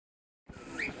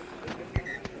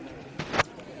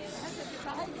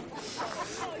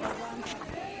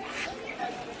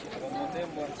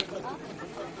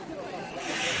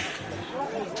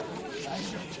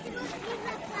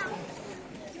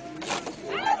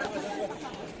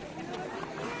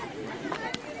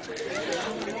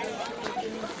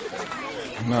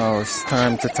Now it's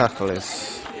time to tackle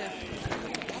this.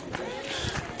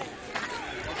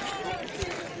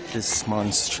 This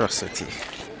monstrosity.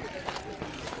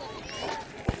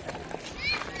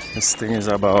 This thing is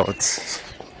about,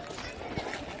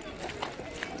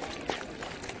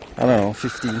 I don't know,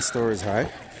 15 stories high.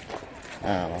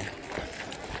 I don't know.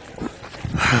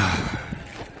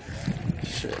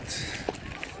 Shit.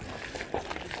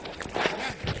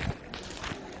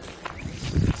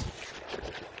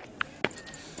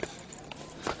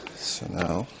 So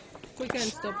now we can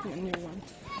stop when you want.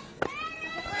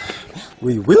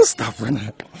 We will stop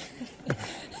when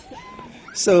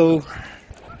So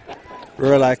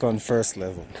we're like on first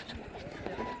level.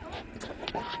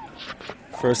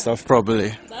 First off,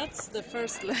 probably. That's the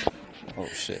first level. Oh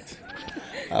shit.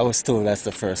 I was told that's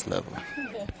the first level.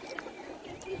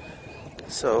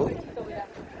 So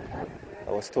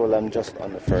I was told I'm just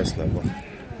on the first level.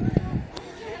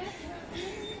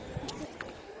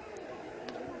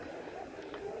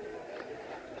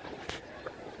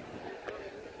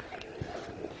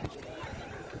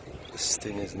 This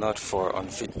thing is not for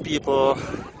unfit people.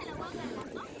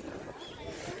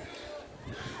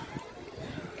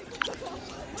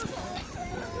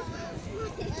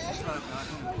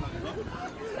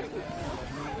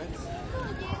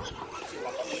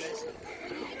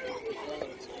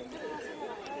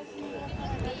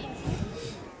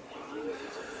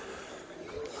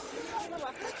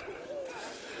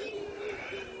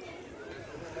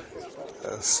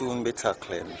 I'll soon be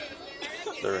tackling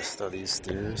the rest of these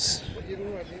stairs.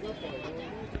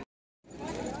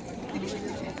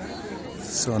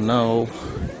 So now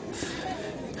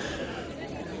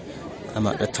I'm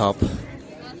at the top.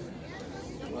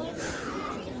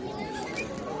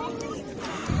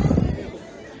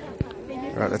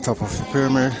 We're at the top of the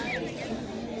pyramid.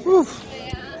 Woo.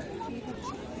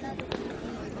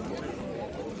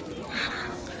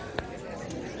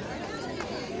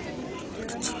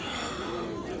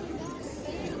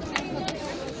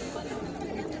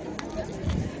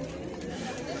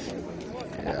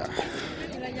 Yeah.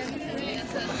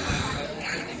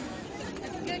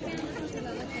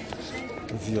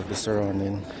 The view of the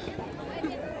surrounding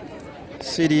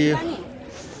city,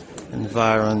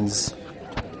 environs.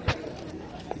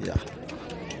 Yeah.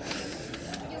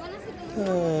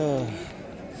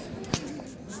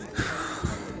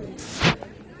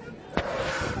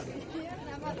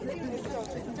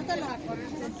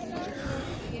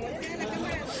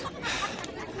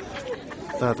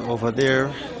 That over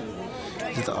there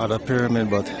is the other pyramid,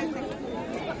 but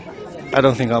I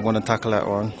don't think I'm going to tackle that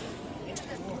one.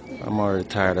 I'm already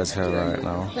tired as hell right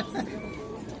now.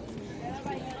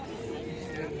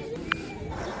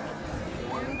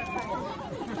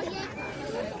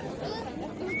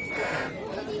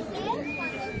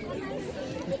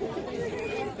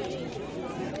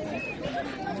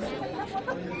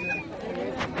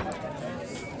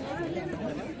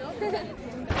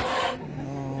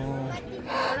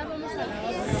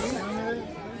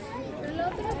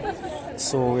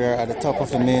 So we are at the top of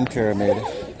the main pyramid,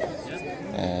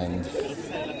 and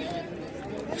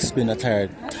it's been a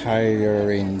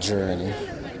tiring journey.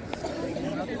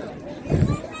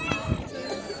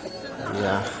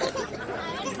 Yeah.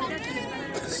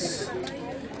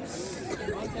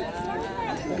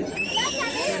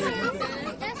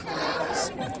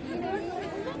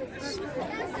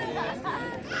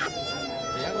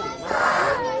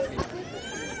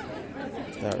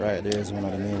 That right there is one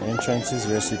of the main entrances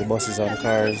where you see the buses and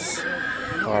cars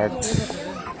parked.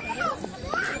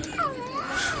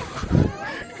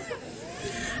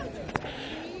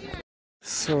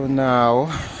 So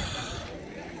now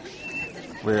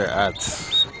we're at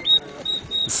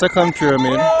the second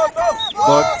pyramid,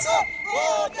 but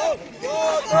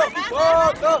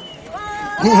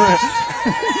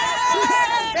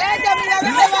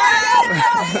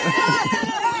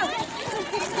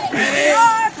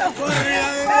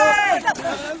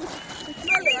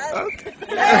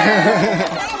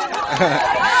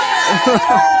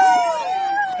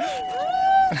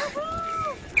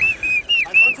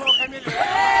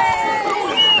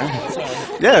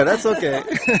yeah, that's okay.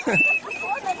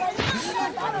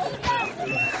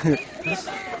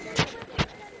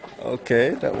 Okay,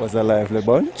 that was a lively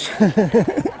bunch.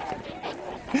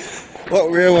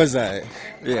 Where was I?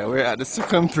 Yeah, we're at the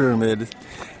second pyramid,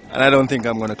 and I don't think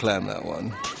I'm gonna climb that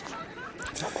one.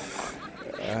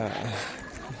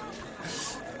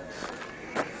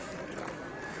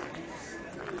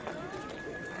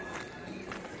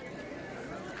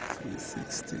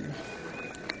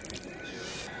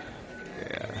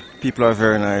 Yeah, people are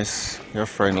very nice. You're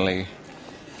friendly.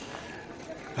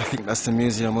 I think that's the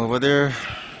museum over there.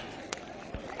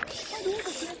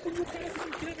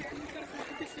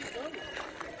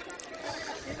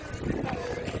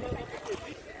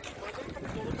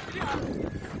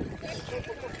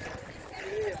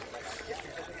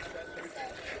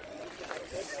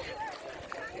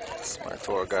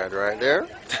 tour guide right there.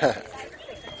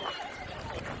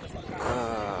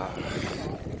 Ah.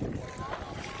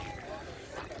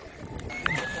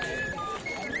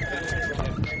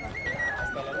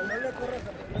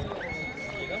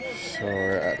 So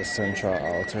we're at the central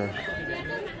altar,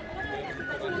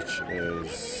 which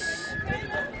is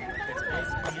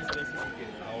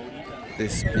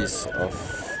this piece of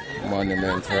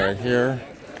monument right here.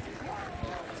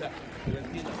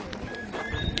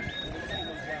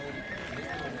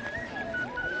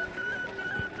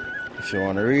 If you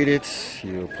want to read it,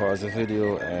 you pause the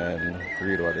video and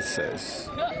read what it says.